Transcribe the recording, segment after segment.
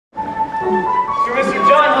To Mr.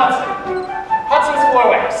 John Hudson. Hudson's Floor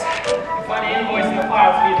Wax. You'll find an invoice in the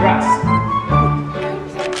file to the address.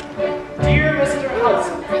 Dear Mr.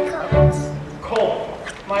 Hudson. Cole,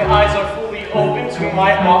 my eyes are fully open to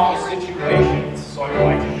my office situation, so I'm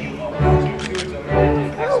writing you a multitude of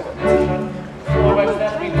amended explanation. Floor wax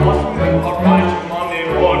that we bought from you arrived Monday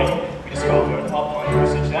morning. We discovered upon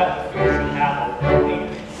usage that the food should have a warning.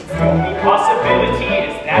 The only possibility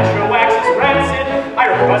is that your wax is rancid. I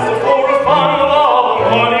request a full refund of all the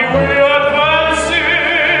money we advanced.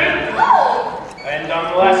 And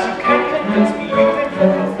unless you can convince me you can put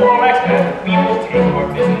the floor wax back, we will take our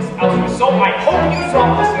business elsewhere. So I hope you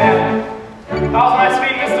solve this matter. How's my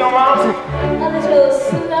speed, Miss Dumont? A little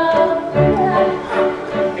slow.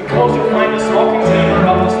 Enclose you'll find a small container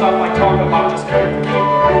of the stuff I talk about. Just carefully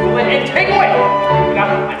Google it and take away. Now,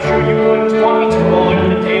 I'm sure you wouldn't want me to roll it in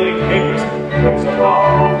the daily papers. So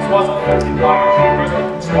this wasn't affected by your papers.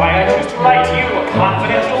 That's why I choose to write to you a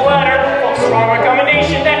confidential letter full of strong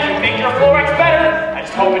recommendation that can make your floor wax better. I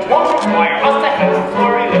just hope it won't require us to have the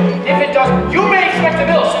floor either. If it does, you may expect a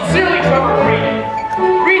bill. Sincerely, Trevor Graydon.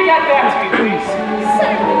 Read that back to me, please.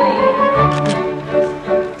 Certainly.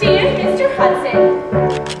 Dear Mr. Hudson,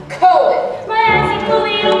 colon. My eyes are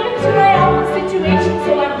fully open to my office situation,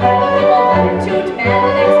 so I'm writing you a letter to demand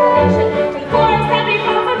an explanation for the forms that we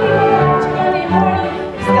found from you on Monday morning.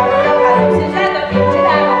 We discovered a usage that the food should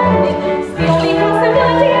have a warning. It's the only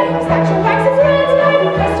possibility is that your wax is red, and I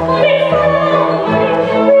request a full refund of all the money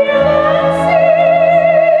we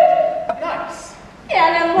advanced. Nice.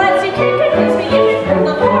 And unless you can convince me you can prove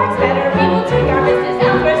the forms better, we will take our business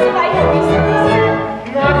elsewhere, so I hope you see this here.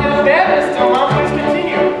 Not as bad, Miss Dumont. Please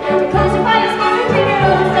continue. Close your eyes, small container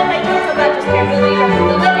of the stuff I told so that just carefully remove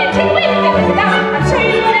the lid and take away the things down. I'm sure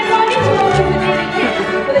you wouldn't want me to roll through the daily here.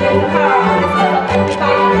 But it is the power of this was affected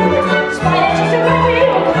by your numbers. Just why don't you survive me?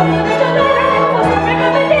 Will come with a little letter. Post a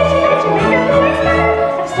recommendation that you make your floor wax better.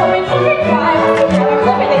 So we will reply to Trevor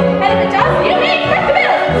Graydon. And if it does, you may expect the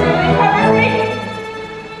bill. Sincerely, Trevor Graydon.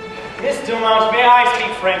 Miss Dumont, may I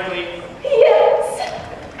speak frankly? Yes.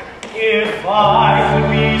 If I could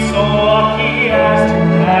be so lucky as to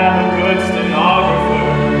have a good stenographer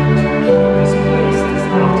to keep this place as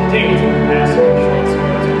up to date as your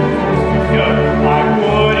transfer to the I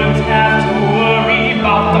wouldn't have to worry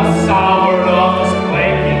about the sour office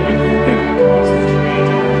blanket. Concentrate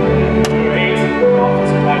on the grades and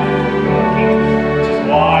office blanket working, which is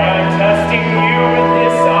why I'm testing you with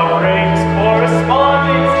this outrageous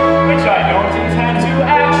correspondence, which I don't intend to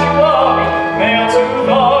actually mail to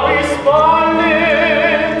the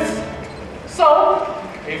respondents. So,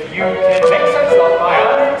 if you can make sense of my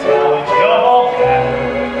unintelligible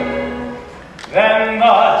pattern, then the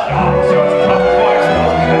job's yours. Of course,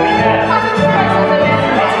 those can be had.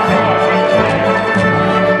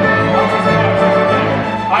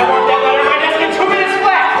 I want that letter on my desk in 2 minutes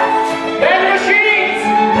flat. Then machines,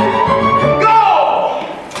 go!